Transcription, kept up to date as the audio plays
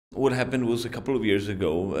What happened was a couple of years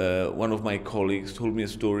ago, one of my colleagues told me a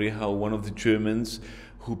story how one of the Germans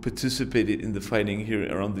who participated in the fighting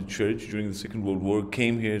here around the church during the Second World War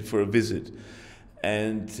came here for a visit.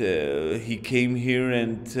 And he came here,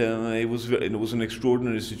 and it was an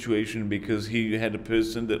extraordinary situation because he had a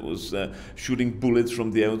person that was shooting bullets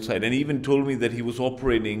from the outside, and he even told me that he was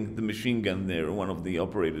operating the machine gun there, one of the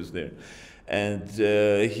operators there. And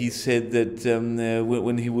he said that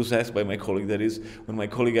when he was asked by my colleague, that is, when my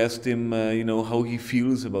colleague asked him, how he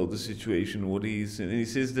feels about the situation, and he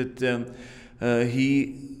says that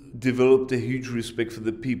he developed a huge respect for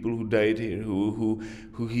the people who died here, who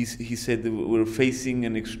he said they were facing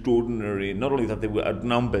an extraordinary, not only that they were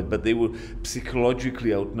outnumbered, but they were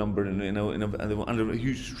psychologically outnumbered, and they were under a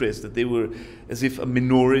huge stress, that they were as if a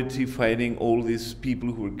minority fighting all these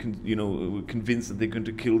people who were convinced that they're going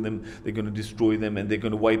to kill them, they're going to destroy them, and they're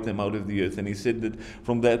going to wipe them out of the earth. And he said that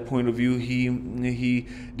from that point of view, he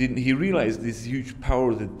realized this huge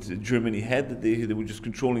power that Germany had, that they were just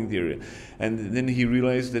controlling the area. And then he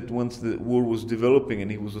realized that once the war was developing,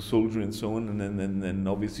 and he was a soldier and so on, and then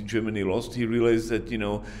obviously Germany lost, he realized that,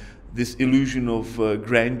 this illusion of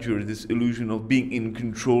grandeur, this illusion of being in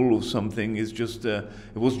control of something is just, it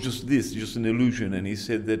was just an illusion. And he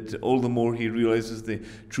said that all the more he realizes the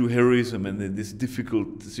true heroism and this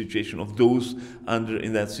difficult situation of those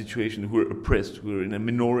in that situation who are oppressed, who are in a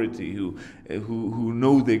minority, who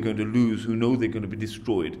know they're going to lose, who know they're going to be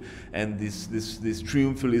destroyed. And this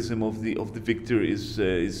triumphalism of the victor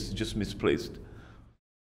is just misplaced.